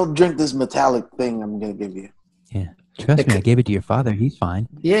 little girl, drink this metallic thing I'm going to give you. Yeah. Trust me, I gave it to your father. He's fine.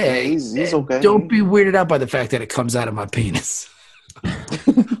 Yeah, He's okay. Don't be weirded out by the fact that it comes out of my penis.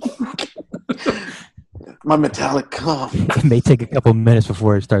 My metallic cum. It may take a couple minutes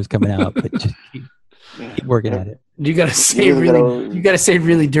before it starts coming out, but just keep working at it. You gotta say really gotta- you gotta say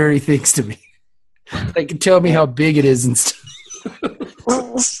really dirty things to me. Like tell me how big it is and stuff.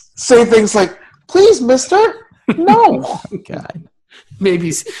 Say things like, please, mister. No. Oh, God.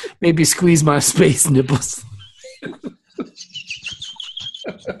 Maybe squeeze my space nipples.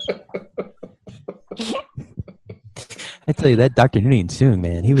 I tell you, that Dr. Noonien soon,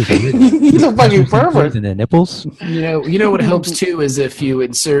 man. He was He's a fucking pervert. in the nipples. You know what helps too is if you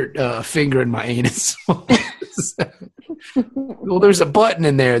insert a finger in my anus. Well, there's a button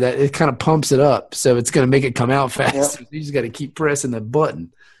in there that it kind of pumps it up, so it's going to make it come out faster. Yep. You just got to keep pressing the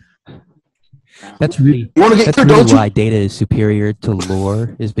button. That's really You want to get that's clear, really don't you? why Data is superior to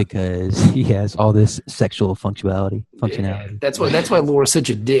Lore is because he has all this sexual functionality. That's why Laura's such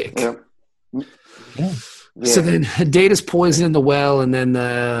a dick. Yeah. Yeah. So then Data's poisoning the well, and then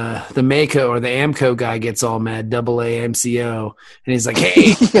the Mako or the Amco guy gets all mad, double AMCO, and he's like,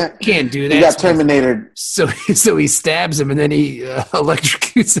 "Hey, Yeah. can't do that." He got terminated. So he stabs him, and then he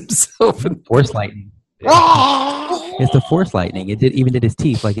electrocutes himself. Force lightning. Ah! It's the Force lightning. It did his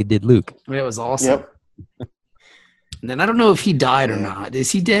teeth like it did Luke. It was awesome. Yep. And then I don't know if he died or not. Is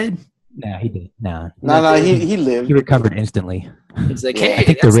he dead? No, he did. No. No, he lived. He recovered instantly. He's like, hey, I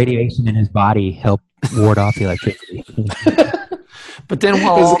think the radiation in his body helped ward off the electricity. But then It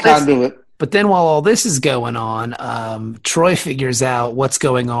was a conduit. while all this is going on, Troy figures out what's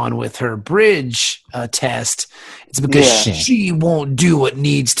going on with her bridge test. It's because she won't do what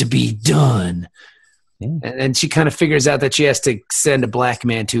needs to be done. Yeah. And then she kind of figures out that she has to send a black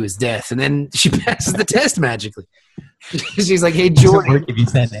man to his death. And then she passes the test magically. She's like, hey, It doesn't Jordy. work if you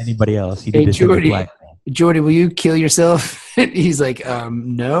send anybody else. You Hey, need to send the Jordy. black man. Jordy, will you kill yourself? And he's like,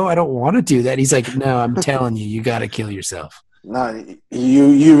 no, I don't want to do that. He's like, no, I'm telling you, you got to kill yourself. No,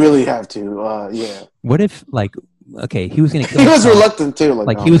 you really have to. Yeah. What if, he was going to kill He was himself. reluctant too.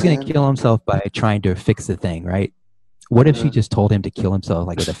 Like, no, he was going man. to kill himself by trying to fix the thing, right? What if she just told him to kill himself,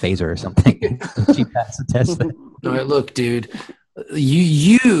 like with a phaser or something? And she passed the test. No, look, dude,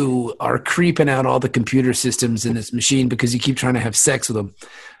 you are creeping out all the computer systems in this machine because you keep trying to have sex with them.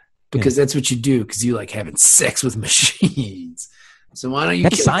 Because that's what you do, because you like having sex with machines. So why don't you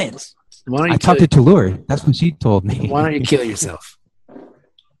That's kill science. Why don't you I talked to Tulur. That's what she told me. Why don't you kill yourself?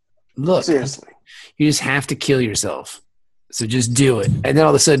 Look, Seriously. you just have to kill yourself. So just do it. And then all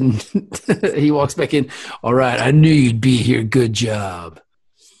of a sudden, he walks back in. All right, I knew you'd be here. Good job.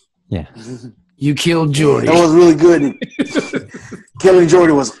 Yeah. You killed Jordy. That was really good. Killing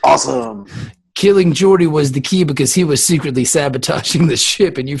Jordy was awesome. Killing Jordy was the key because he was secretly sabotaging the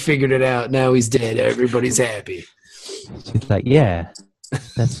ship, and you figured it out. Now he's dead. Everybody's happy. She's like, yeah,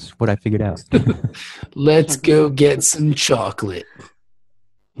 that's what I figured out. Let's go get some chocolate.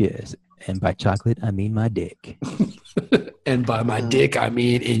 Yes. And by chocolate, I mean my dick. And by my dick, I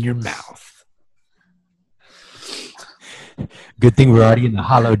mean in your mouth. Good thing we're already in the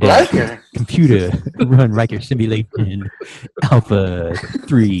holodeck. Riker. Computer, run Riker simulation. Alpha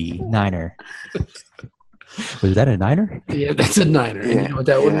 3 9er. Was that a 9er? Yeah, that's a niner. And you know what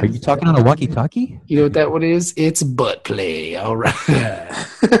that one Are you talking on a walkie-talkie? You know what that one is? It's butt play. All right.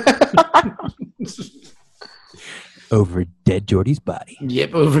 Over dead Jordy's body.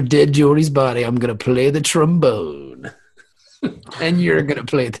 Yep, over dead Jordy's body. I'm going to play the trombone. And you're going to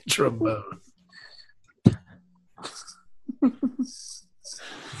play the trombone.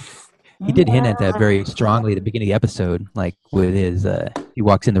 He did hint at that very strongly at the beginning of the episode, like with his, he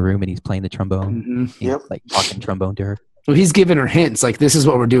walks in the room and he's playing the trombone. Mm-hmm. He's Yep. like talking trombone to her. Well, he's giving her hints like, this is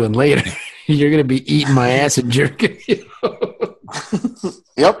what we're doing later. You're going to be eating my ass and jerking.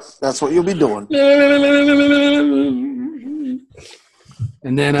 Yep, that's what you'll be doing.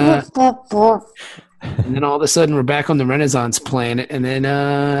 And then all of a sudden we're back on the Renaissance planet, and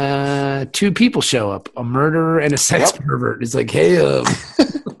then two people show up, a murderer and a sex pervert. It's like, hey,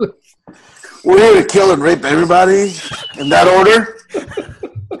 We're here to kill and rape everybody in that order.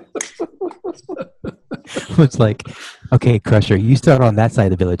 It's like, okay, Crusher, you start on that side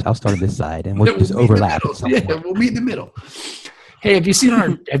of the village. I'll start on this side, and we'll just meet in the overlap. middle. at some Yeah, point. we'll meet in the middle. Hey, have you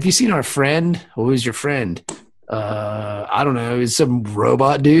seen our friend? Who's your friend? I don't know. He's some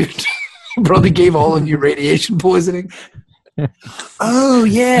robot dude. Probably gave all of you radiation poisoning. Oh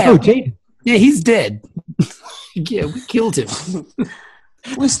yeah. Oh, Jade. Yeah, he's dead. Yeah, we killed him.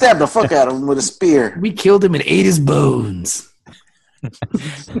 We stabbed the fuck out of him with a spear. We killed him and ate his bones.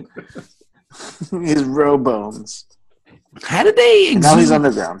 His raw bones. How did they And now he's exhume?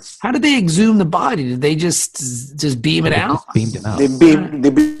 underground. How did they exhume the body? Did they just beam it They out? just beamed him out. They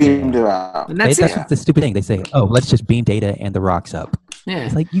beamed him out. And that's That's it. the stupid thing. They say, oh, let's just beam Data and the rocks up. Yeah.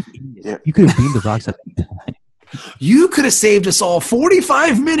 It's like, you Yeah. could have beamed the rocks up. You could have saved us all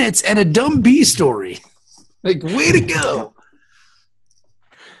 45 minutes and a dumb B story. Like, way to go.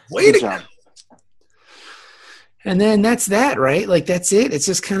 Way Good to job. go. And then that's that, right? Like, that's it. It's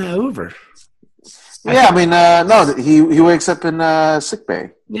just kind of over. Yeah, I mean, no, he wakes up in sick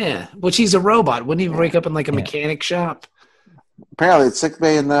bay. Yeah. Which he's a robot. Wouldn't he wake up in like a mechanic shop? Apparently, it's sick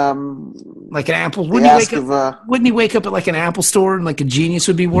bay, and Like an Apple? they Wouldn't he ask wake up? if Wouldn't he wake up at like an Apple store and like a genius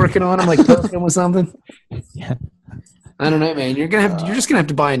would be working on him, like poking him with something? Yeah. I don't know, man. You're just gonna have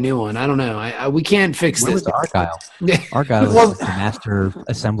to buy a new one. I don't know. We can't fix Where this. was Argyle? Yeah. Argyle Well- is the master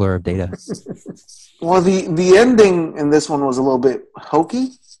assembler of Data. well, the ending in this one was a little bit hokey.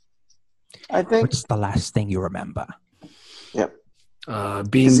 I think. What's the last thing you remember? Yep.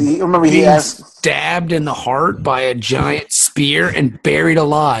 Being he asked. stabbed in the heart by a giant spear and buried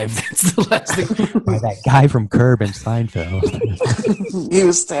alive. That's the last thing. By that guy from Curb and Seinfeld. He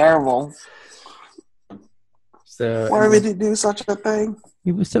was terrible. So, Why would he do such a thing?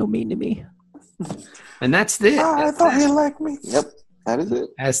 He was so mean to me. and that's it. I thought he liked me. Yep, that is it.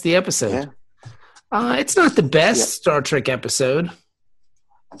 That's the episode. Yeah. It's not the best Yep. Star Trek episode.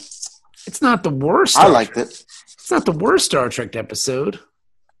 It's not the worst. I liked it. It's not the worst Star Trek episode.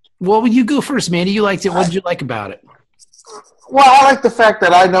 Well, you go first, Mandy. You liked it. What did you like about it? Well, I like the fact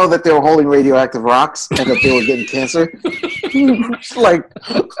that I know that they were holding radioactive rocks and that they were getting cancer.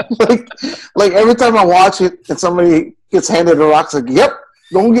 like every time I watch it and somebody gets handed a rock, it's like, yep,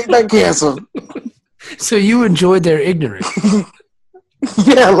 don't get that cancer. So you enjoyed their ignorance.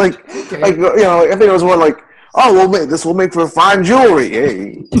 Yeah, like I think it was one like, oh, this will make for fine jewelry.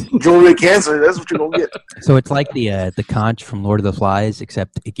 Hey, jewelry cancer, that's what you're gonna get. So it's like the conch from Lord of the Flies,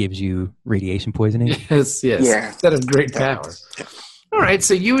 except it gives you radiation poisoning. Yes. Yeah. Instead of great power. All right.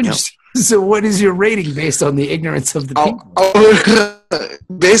 So So what is your rating based on the ignorance of the people?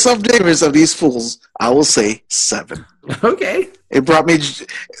 Based off the ignorance of these fools, I will say 7. Okay. It brought me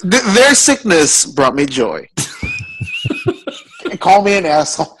their sickness brought me joy. Call me an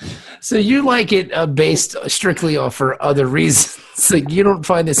asshole. So you like it based strictly off for other reasons. Like you don't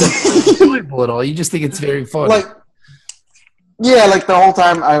find this enjoyable at all. You just think it's very fun. Like the whole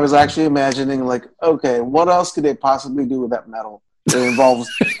time I was actually imagining, like, okay, what else could they possibly do with that metal? It involves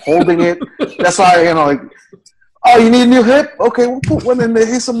holding it. That's why, like, oh, you need a new hip? Okay, we'll put one in there.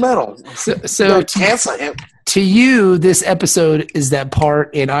 Here's some metal. So cancer hip. To you, this episode is that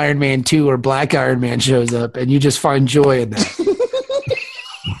part in Iron Man 2 where Black Iron Man shows up, and you just find joy in that.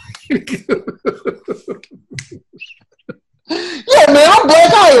 Yeah, man, I'm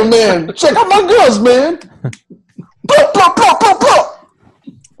Black Iron Man. Check out my girls, man. Pop, pop, pop, pop, pop.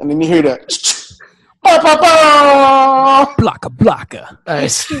 And then you hear that. Pop, pop, pop. Blocka.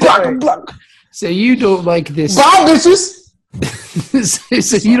 Blocka, block. So you don't like this. Bye, bitches.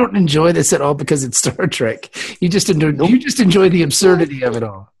 So you don't enjoy this at all because it's Star Trek. You just enjoy the absurdity of it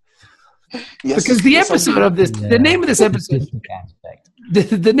all. Yes, because the episode of this, the name of this episode,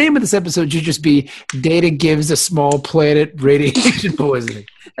 the name of this episode should just be Data gives a small planet radiation poisoning,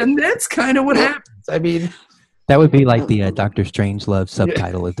 and that's kind of what happens. I mean, that would be like the Doctor Strangelove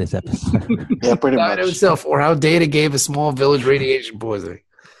subtitle of this episode. Yeah, pretty much. Himself, or how Data gave a small village radiation poisoning.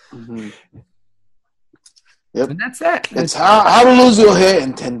 Mm-hmm. Yep, and that's that. It's how to lose your hair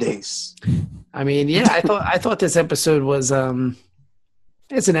in 10 days. I mean, yeah, I thought this episode was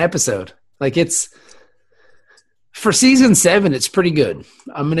it's an episode. Like it's for season 7, it's pretty good.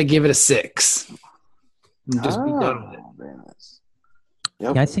 I'm gonna give it a 6. And just be done with it. Very nice.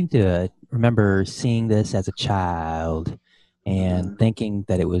 Yep. Yeah, I seem to remember seeing this as a child and thinking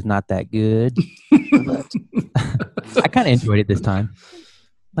that it was not that good. I kind of enjoyed it this time.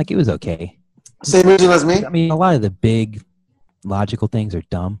 Like it was okay. Same reason as me. I mean, a lot of the big logical things are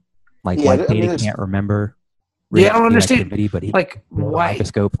dumb. Like why Data can't remember. Yeah, I don't understand. But he like why?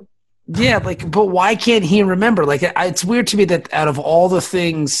 Microscope. Yeah, but why can't he remember? Like, it's weird to me that out of all the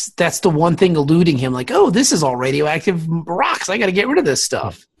things, that's the one thing eluding him. Like, oh, this is all radioactive rocks. I got to get rid of this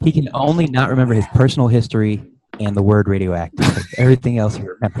stuff. He can only not remember his personal history and the word radioactive. Everything else he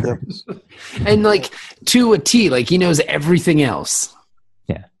remembers. And like to a T, like he knows everything else.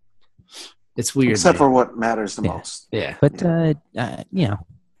 Yeah, it's weird. Except for what matters the most. Yeah, but I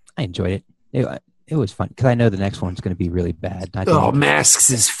enjoyed it. It was fun because I know the next one's going to be really bad. Masks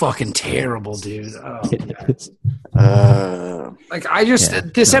is fucking terrible, dude. Oh, like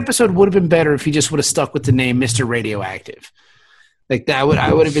this episode would have been better if he just would have stuck with the name Mr. Radioactive. Like that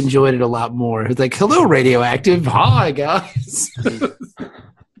I would have enjoyed it a lot more. It's like, hello, Radioactive. Hi, guys.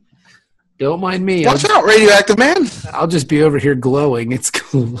 Don't mind me. Watch out, Radioactive man. I'll just be over here glowing. It's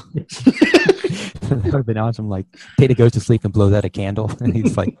cool. That would have been awesome. Like Data goes to sleep and blows out a candle, and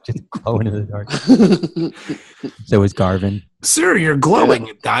he's like just glowing in the dark. So is Garvin. Sir, you're glowing.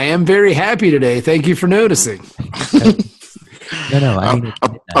 I am very happy today. Thank you for noticing. No. I mean,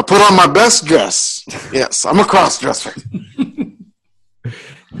 I put on my best dress. Yes, I'm a cross-dresser.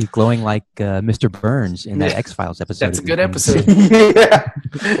 He's glowing like Mr. Burns in that X-Files episode. That's a good episode. Yeah.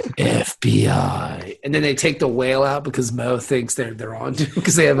 FBI. And then they take the whale out because Mo thinks they're on to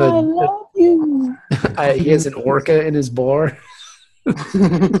because they have I love you. He has an orca in his bar.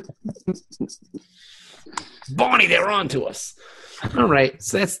 Bonnie, they're on to us. All right.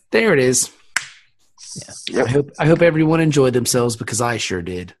 So there it is. Yeah. Yep. I hope everyone enjoyed themselves because I sure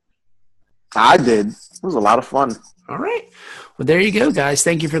did. I did. It was a lot of fun. All right. Well, there you go, guys.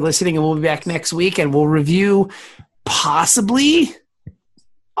 Thank you for listening, and we'll be back next week, and we'll review possibly.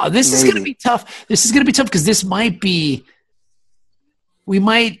 This is going to be tough. This is going to be tough because this might be. We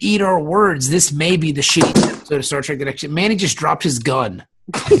might eat our words. This may be the shitty episode of Star Trek: The Next. Manny just dropped his gun.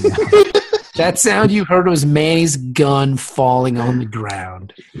 That sound you heard was Manny's gun falling on the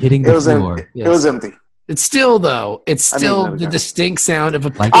ground, hitting the floor. It was empty. It's still though. It's still the distinct sound of a.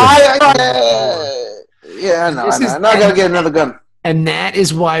 Like yeah, I know. Now I gotta get another gun. And that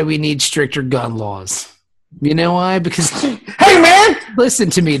is why we need stricter gun laws. You know why? Because hey, man, listen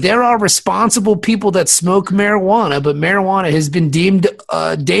to me. There are responsible people that smoke marijuana, but marijuana has been deemed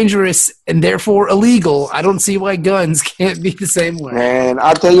dangerous and therefore illegal. I don't see why guns can't be the same way. Man,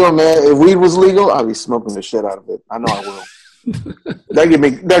 I'll tell you what, man. If weed was legal, I'd be smoking the shit out of it. I know I will.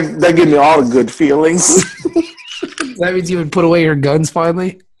 that give me all the good feelings. That means you would put away your guns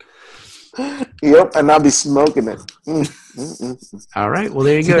finally? Yep, and I'll be smoking it. All right, well,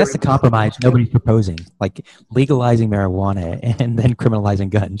 there you go. That's the compromise nobody's proposing, like legalizing marijuana and then criminalizing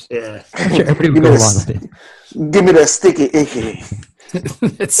guns. Yeah. I'm sure everybody would go along with it. Give me that sticky icky.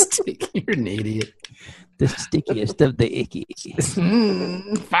 That's sticky. You're an idiot. The stickiest of the icky.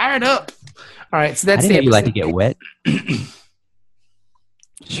 Fired up. All right, so that's I didn't know you like to get wet.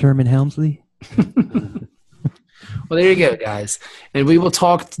 Sherman Helmsley. Well, there you go, guys. And we will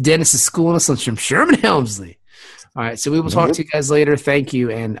talk to Dennis's school and from Sherman Helmsley. All right, so we will talk to you guys later. Thank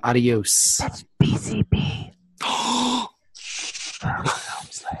you, and adios. That's BCB. Sherman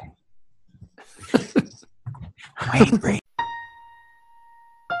Helmsley. Wait.